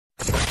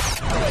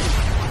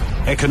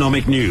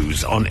Economic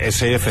news on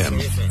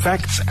SAfm.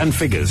 Facts and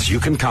figures you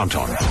can count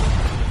on.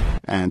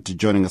 And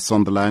joining us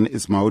on the line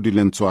is Maudi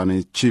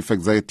Lentsoane, Chief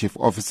Executive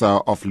Officer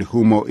of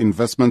Lehumo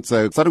Investments.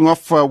 Starting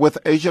off with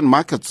Asian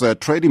markets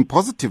trading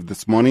positive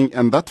this morning,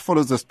 and that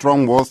follows a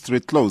strong Wall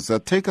Street close.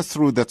 Take us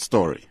through that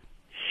story.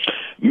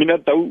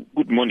 Minatau,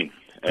 good morning.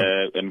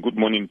 And good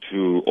morning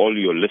to all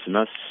your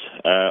listeners.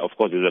 Of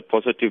course, there's a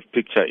positive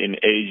picture in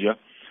Asia.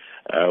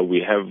 We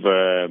had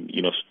a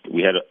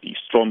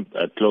strong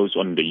close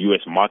on the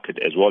U.S. market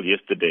as well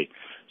yesterday.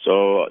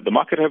 So the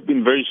market have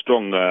been very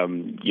strong,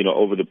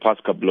 over the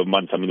past couple of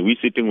months. I mean, we're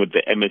sitting with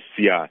the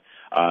MSCI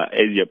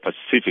Asia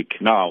Pacific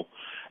now,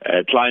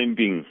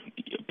 climbing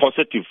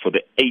positive for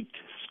the 8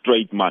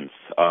 straight months.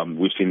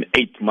 We've seen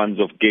 8 months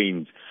of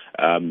gains.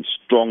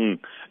 Strong,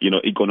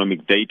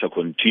 economic data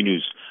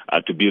continues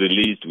to be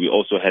released. We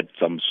also had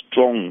some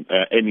strong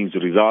earnings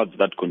results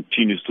that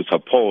continues to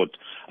support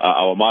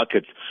our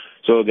markets.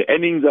 So the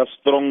earnings are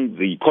strong.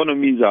 The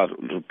economies are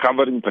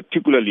recovering,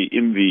 particularly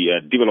in the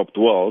developed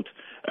world.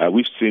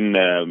 We've seen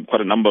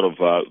quite a number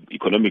of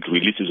economic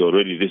releases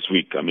already this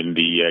week. I mean,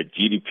 the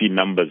GDP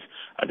numbers,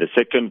 the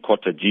second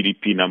quarter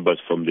GDP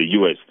numbers from the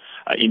U.S.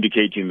 are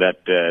indicating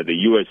that the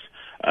U.S.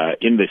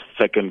 In the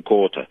second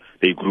quarter,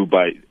 they grew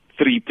by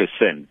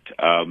 3%,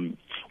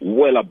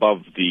 well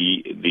above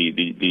the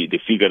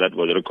figure that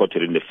was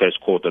recorded in the first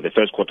quarter. The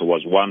first quarter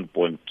was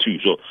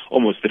 1.2, so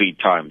almost 3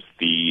 times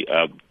the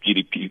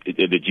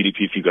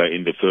GDP figure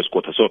in the first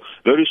quarter. So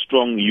very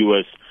strong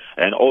U.S.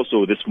 And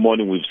also this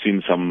morning we've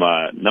seen some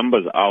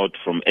numbers out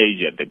from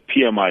Asia. The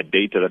PMI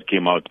data that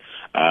came out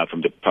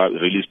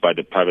released by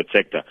the private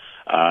sector.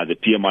 The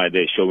PMI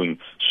there showing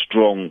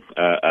strong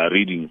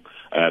reading.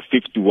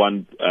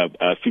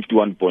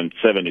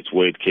 51.7 it's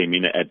where it came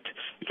in at.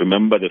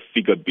 Remember, the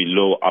figure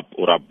below up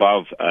or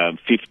above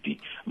 50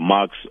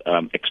 marks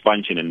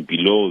expansion, and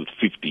below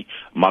 50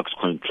 marks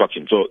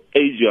contraction. So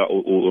Asia,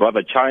 or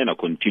rather China,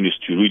 continues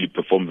to really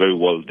perform very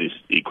well. This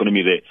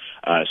economy there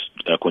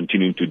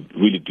continuing to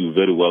really do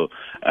very well.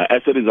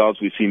 As a result,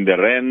 we've seen the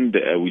rand,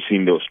 we've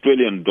seen the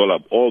Australian dollar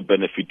all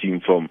benefiting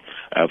from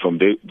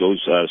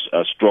those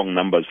strong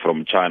numbers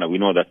from China. We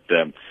know that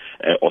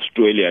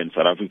Australia and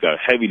South Africa are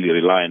heavily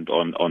reliant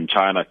on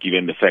China,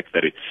 given the fact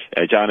that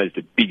China is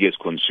the biggest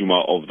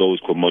consumer of those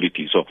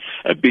commodities. So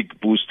a big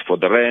boost for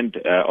the rand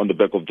on the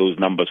back of those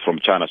numbers from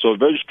China. So a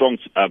very strong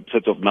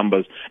set of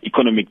numbers,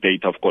 economic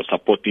data, of course,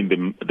 supporting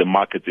the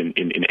markets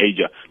in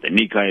Asia. The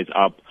Nikkei is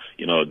up,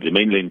 the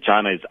mainland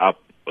China is up.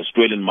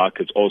 Australian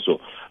markets also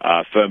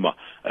firmer.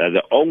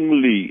 The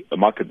only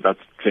market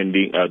that's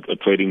trading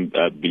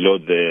below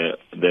the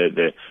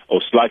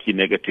or slightly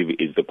negative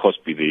is the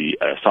Kospi, the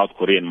South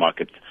Korean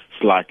market,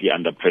 slightly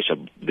under pressure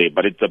there.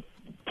 But it's a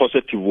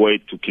positive way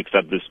to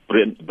kickstart this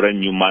brand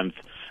new month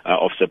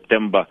of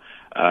September,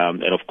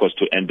 and of course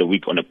to end the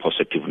week on a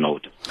positive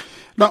note.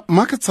 Now,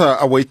 markets are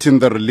awaiting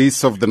the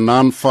release of the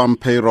Non Farm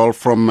Payroll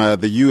from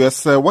the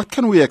U.S. What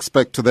can we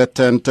expect to that,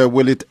 and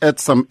will it add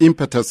some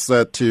impetus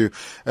to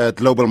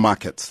global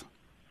markets?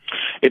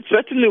 It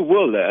certainly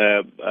will,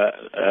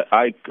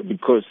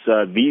 because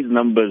these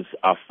numbers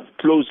are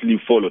closely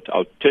followed.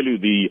 I'll tell you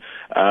the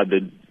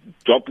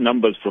job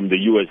numbers from the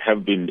U.S.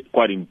 have been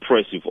quite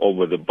impressive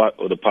over the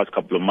past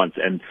couple of months,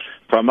 and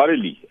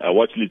primarily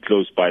watchfully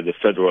closed by the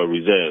Federal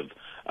Reserve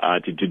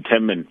to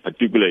determine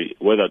particularly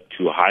whether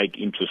to hike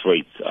interest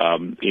rates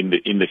in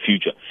the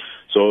future.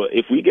 So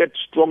if we get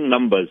strong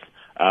numbers,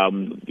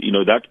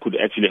 that could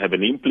actually have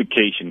an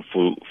implication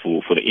for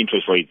the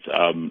interest rates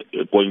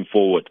going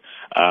forward.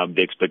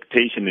 The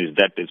expectation is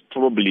that there's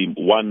probably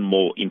one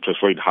more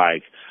interest rate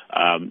hike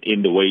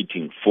in the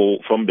waiting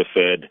from the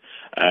Fed.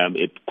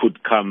 It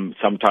could come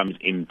sometimes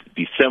in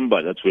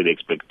December. That's where the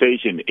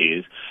expectation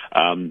is.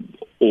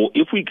 Or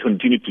if we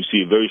continue to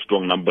see very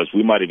strong numbers,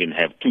 we might even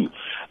have 2.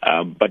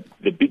 But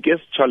the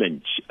biggest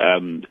challenge,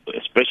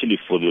 especially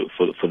for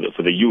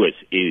the U.S.,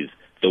 is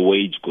the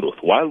wage growth.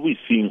 While we're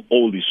seeing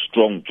all these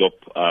strong job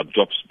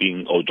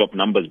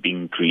numbers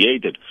being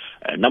created,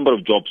 a number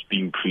of jobs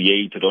being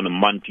created on a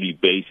monthly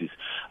basis,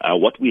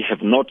 what we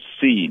have not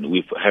seen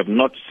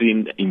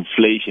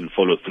inflation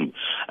follow through.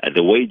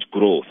 The wage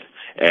growth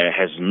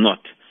has not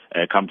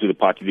come to the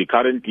party.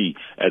 Currently,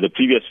 the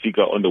previous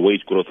figure on the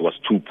wage growth was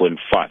 2.5.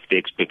 The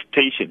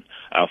expectation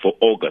for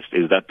August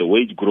is that the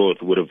wage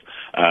growth would have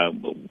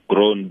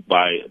grown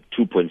by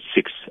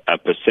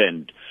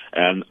 2.6%.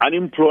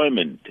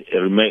 Unemployment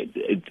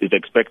is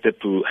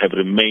expected to have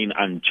remained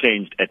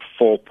unchanged at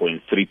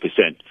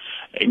 4.3%.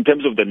 In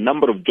terms of the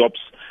number of jobs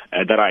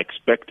that are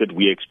expected,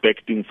 we're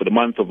expecting for the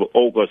month of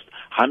August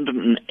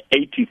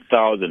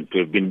 180,000 to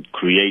have been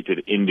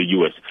created in the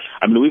U.S.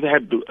 I mean, we've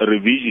had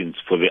revisions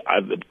for the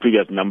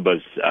previous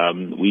numbers.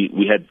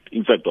 We had,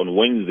 in fact, on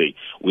Wednesday,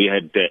 we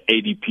had the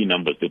ADP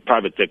numbers, the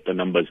private sector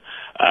numbers,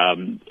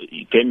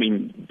 came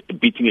in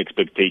beating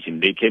expectation.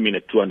 They came in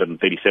at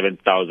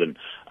 237,000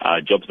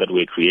 jobs that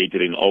were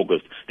created in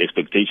August. The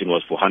expectation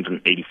was for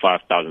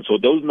 185,000. So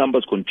those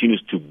numbers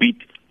continues to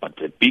beat. But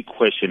the big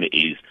question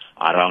is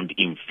around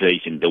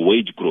inflation, the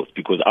wage growth,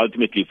 because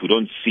ultimately if we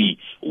don't see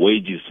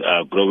wages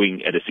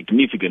growing at a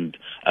significant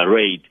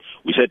rate,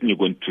 we're certainly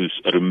going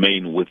to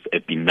remain with a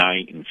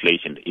benign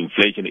inflation.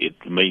 Inflation, it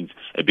remains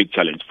a big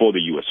challenge for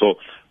the U.S. So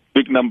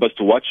big numbers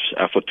to watch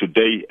for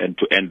today and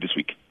to end this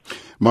week.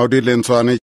 Maudi Lentsoane.